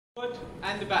Good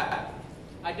and the bad.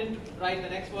 I didn't write the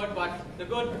next word, but the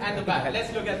good and the bad.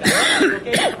 Let's look at that.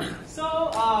 Okay. So,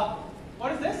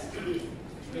 what is this?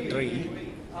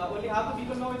 Tree. Only half the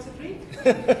people know it's a tree.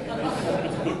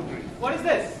 What is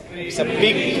this? It's a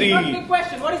big tree. Not a big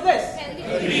question. What is this?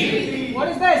 A tree. What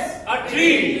is this? A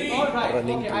tree. All right.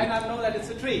 Running Okay, tree. I now know that it's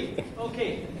a tree.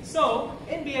 Okay. So,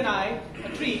 in BNI, a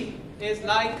tree is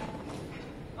like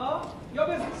your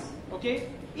business. Okay.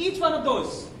 Each one of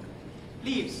those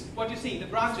leaves, what you see, the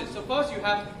branches. So first you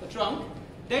have the trunk,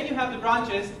 then you have the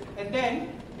branches, and then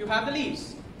you have the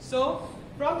leaves. So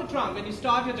from the trunk, when you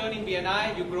start your journey in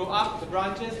BNI, you grow up the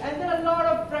branches, and then a lot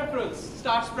of peripherals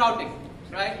start sprouting,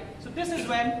 right? So this is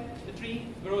when the tree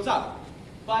grows up.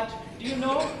 But do you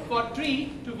know, for a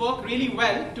tree to work really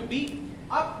well, to be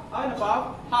up and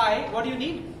above, high, what do you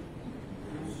need?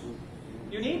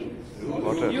 You need?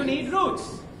 Water. You need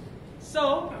roots.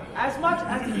 So, as much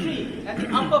as the tree and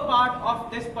the upper part of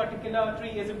this particular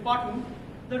tree is important,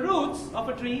 the roots of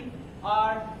a tree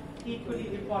are equally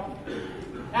important.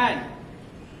 And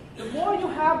the more you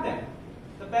have them,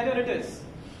 the better it is.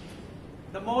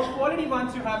 The more quality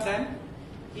ones you have them,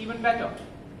 even better,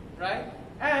 right?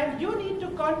 And you need to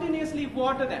continuously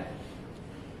water them.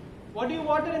 What do you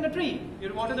water in a tree?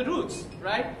 You water the roots,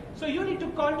 right? So you need to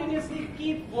continuously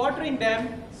keep watering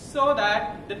them so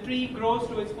that the tree grows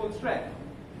to its full strength.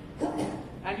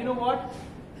 And you know what?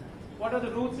 What are the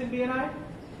roots in BNI?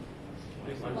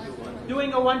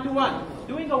 Doing a one-to-one.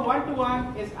 Doing a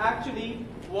one-to-one is actually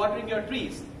watering your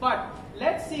trees. But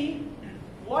let's see,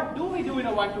 what do we do in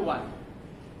a one-to-one?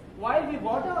 While we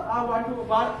water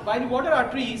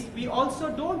our trees, we also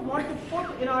don't want to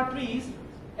put in our trees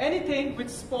anything which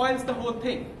spoils the whole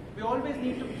thing. We always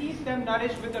need to keep them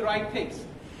nourished with the right things.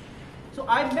 So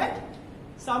I met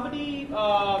somebody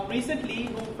recently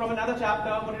from another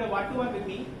chapter who did a one-to-one with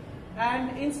me,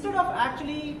 and instead of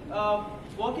actually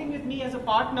working with me as a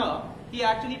partner, he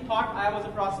actually thought I was a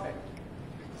prospect.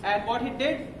 And what he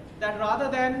did, that rather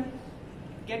than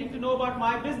getting to know about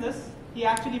my business, he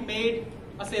actually made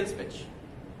a sales pitch.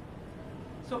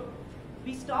 So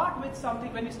we start with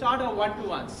something, when we start our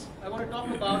one-to-ones, I want to talk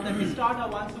about that we start our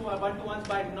one-to-ones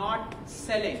by not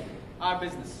selling our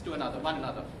business to one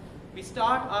another. We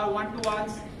start our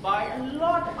one-to-ones by a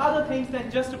lot of other things than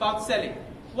just about selling.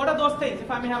 What are those things? If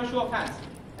I may have a show of hands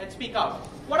and speak out.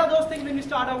 What are those things when we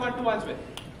start our one-to-ones with?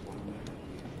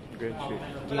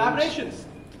 Collaborations.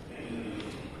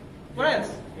 What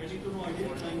else?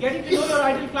 Getting to know your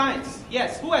ideal clients.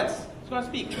 Yes, who else is going to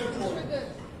speak?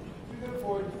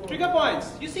 Trigger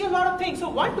points. You see a lot of things. So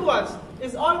one-to-ones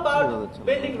is all about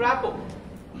building rapport.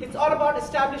 It's all about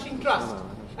establishing trust.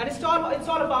 And it's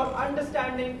all about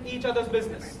understanding each other's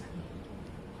business.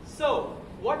 So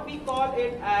what we call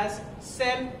it as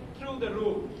sell through the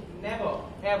room. Never,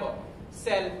 ever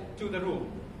sell to the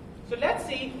room. So let's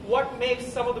see what makes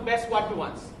some of the best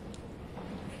one-to-ones.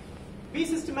 Be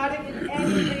systematic in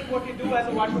anything what you do as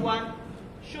a one-to-one.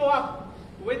 Show up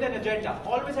with an agenda.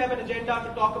 Always have an agenda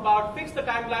to talk about. Fix the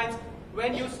timelines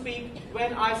when you speak,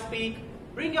 when I speak.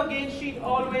 Bring your gain sheet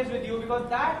always with you, because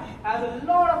that has a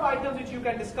lot of items which you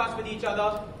can discuss with each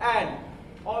other, and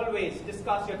always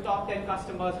discuss your top 10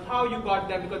 customers, how you got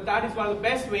them, because that is one of the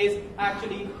best ways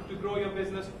actually to grow your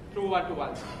business through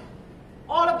one-to-ones.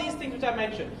 All of these things which I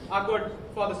mentioned are good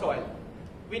for the soil.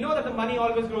 We know that the money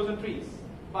always grows on trees,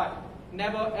 but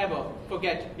never ever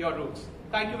forget your roots.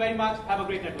 Thank you very much. Have a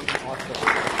great networking.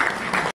 Awesome.